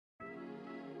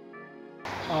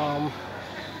Um,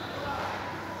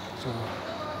 so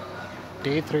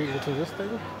day 3 into this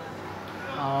thing.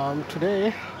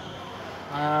 Today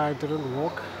I didn't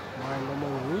walk my normal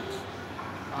route.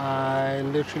 I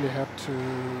literally had to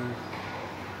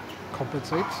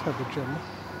compensate at the gym.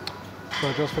 So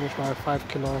I just finished my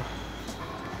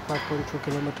 5.2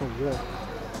 kilometer walk.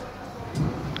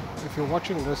 If you're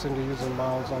watching this and you're using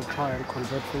miles, I'll try and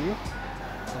convert for you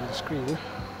on the screen.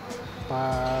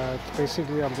 But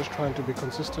basically, I'm just trying to be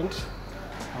consistent,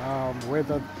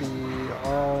 whether it be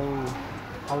on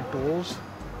outdoors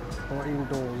or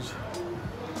indoors.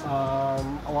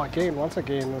 Once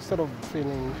again, instead of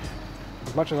feeling,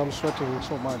 as much as I'm sweating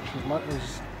so much, as much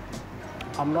as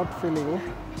I'm not feeling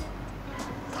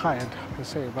tired per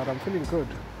se, but I'm feeling good.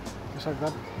 It's like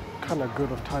that kind of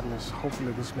good of tiredness.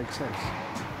 Hopefully this makes sense.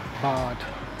 But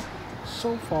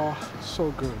so far,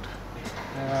 so good.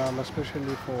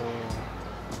 Especially for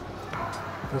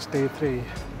this day 3.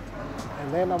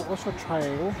 And then I'm also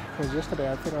trying, because yesterday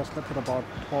I think I slept at about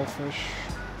 12-ish.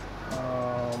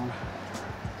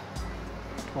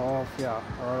 12,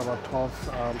 around about 12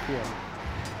 p.m.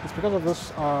 It's because of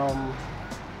this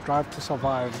Drive to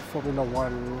Survive Formula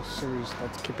 1 series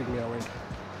that's keeping me awake.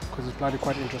 Because it's bloody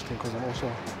quite interesting, because I'm also a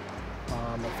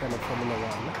fan of Formula 1.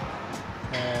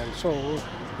 And so,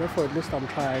 therefore, at least I'm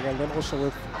trying. And then also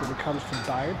when it comes to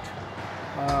diet,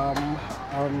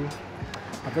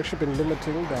 I've actually been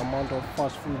limiting the amount of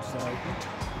fast foods that I eat.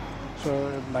 So,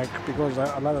 because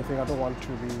another thing, I don't want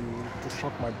to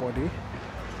shock my body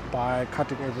by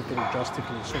cutting everything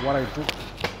drastically. So what I do,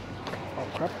 oh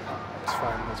crap, it's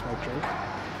fine, that's my drink.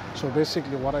 So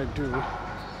basically what I do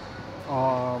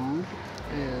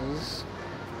is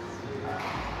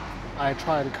I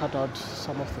try and cut out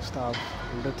some of the stuff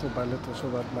little by little so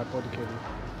that my body can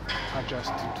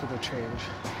adjust to the change.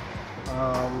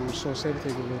 So same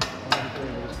thing with what I'm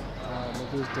doing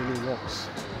with these daily walks.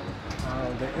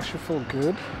 They actually feel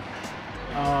good.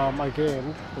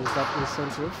 Again, there's that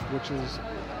incentive, which is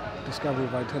discovery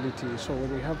vitality. So when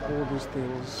you have all these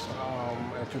things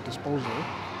at your disposal,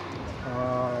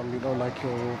 like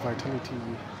your vitality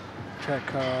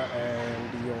tracker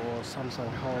and your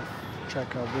Samsung Health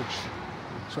tracker,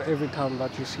 so every time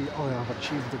that you see, oh, I've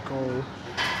achieved the goal,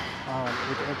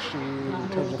 it actually, in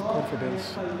terms of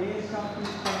confidence,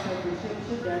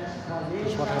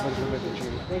 is what happens with the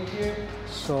gym.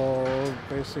 So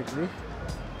basically,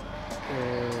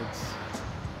 it's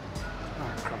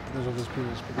because of this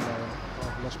previous speaking,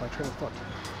 I've lost my train of thought.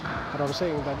 But I'm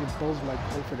saying that it builds my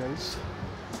confidence.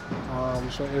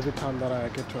 So every time that I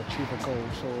get to achieve a goal,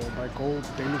 so my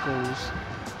daily goals,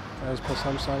 as per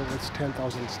Samsung, it's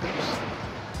 10,000 steps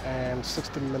and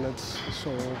 16 minutes.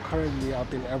 So currently I've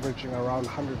been averaging around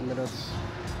 100 minutes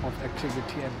of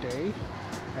activity a day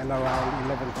and around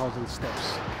 11,000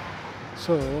 steps.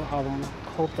 So I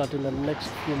hope that in the next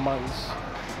few months,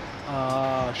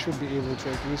 should be able to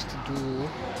at least do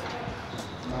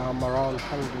around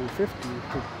 150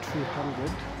 to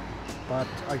 200. But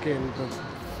again,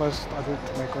 first I think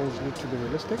my goals need to be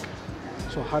realistic.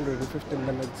 So 150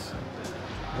 minutes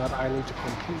that I need to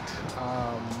complete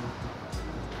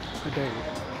a day.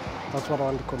 That's what I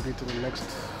want to complete in the next,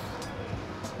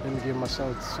 let me give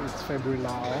myself, it's February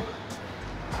now.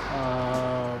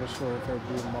 So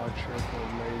February, March, April,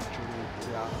 May, June,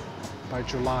 yeah. By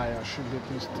July, I should be at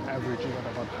least averaging at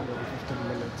about 150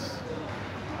 minutes,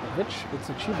 which it's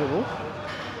achievable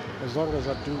as long as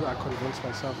I convince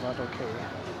myself that, okay,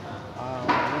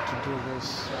 I need to do this,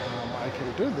 I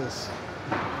can do this.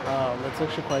 It's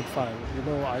actually quite fun.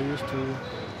 I used to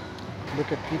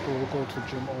look at people who go to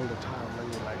gym all the time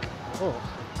and you're like, oh,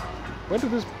 where do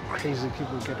these crazy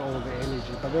people get all the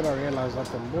energy? But then I realized that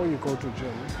the more you go to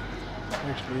gym,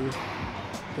 actually,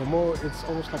 the more it's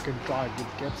almost like a drug. It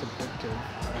gets addictive,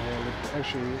 and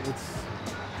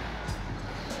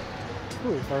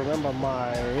if I remember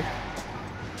my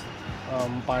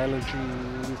biology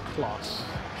class,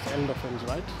 it's endorphins,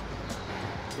 right?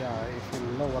 Yeah, if you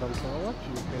know what I'm talking about,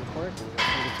 you can correct me. I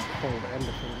think it's called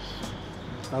endorphins.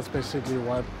 That's basically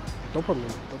what dopamine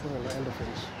and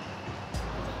endorphins.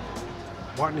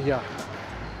 One here,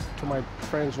 to my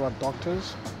friends who are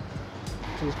doctors,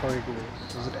 please correct me.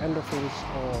 Is it endorphins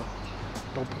or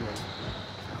dopamine?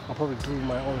 I'll probably do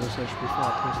my own research before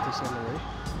I post this anyway.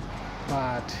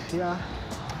 But yeah,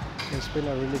 it's been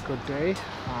a really good day.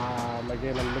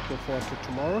 Again, I'm looking forward to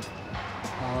tomorrow.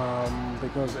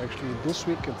 Because actually this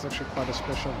week it's actually quite a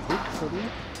special week for me.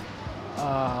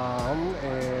 And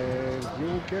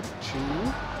you'll get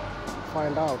to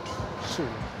find out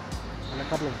soon, in a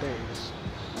couple of days.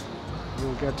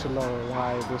 You'll get to know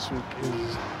why this week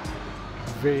is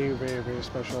very, very, very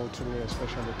special to me,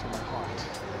 especially to my heart.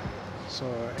 So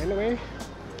anyway,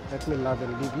 let me love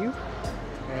and leave you.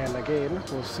 And again,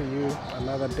 we'll see you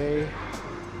another day.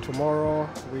 Tomorrow,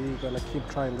 we're gonna keep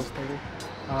trying this thing.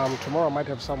 Tomorrow I might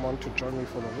have someone to join me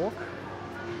for the walk.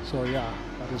 So yeah,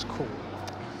 that is cool.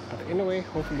 But anyway,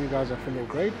 hopefully you guys are feeling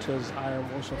great, as I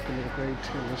am also feeling great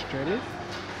in this journey.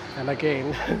 And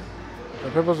again, the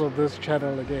purpose of this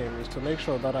channel again is to make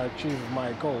sure that I achieve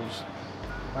my goals.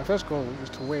 My first goal is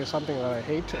to wear something that I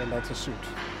hate, and that's a suit.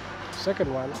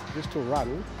 Second one is to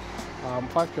run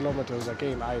 5 kilometers.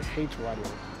 Again, I hate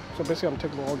running. So basically I'm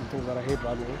taking all the things that I hate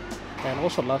running. And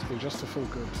also lastly, just to feel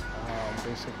good,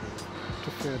 basically,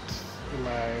 to fit in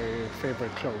my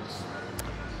favorite clothes.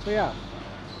 So yeah,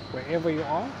 wherever you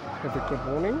are, have a good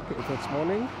morning if it's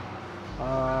morning.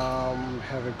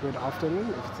 Have a good afternoon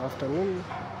if it's afternoon.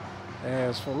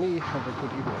 As for me, have a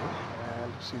good evening,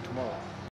 and see you tomorrow.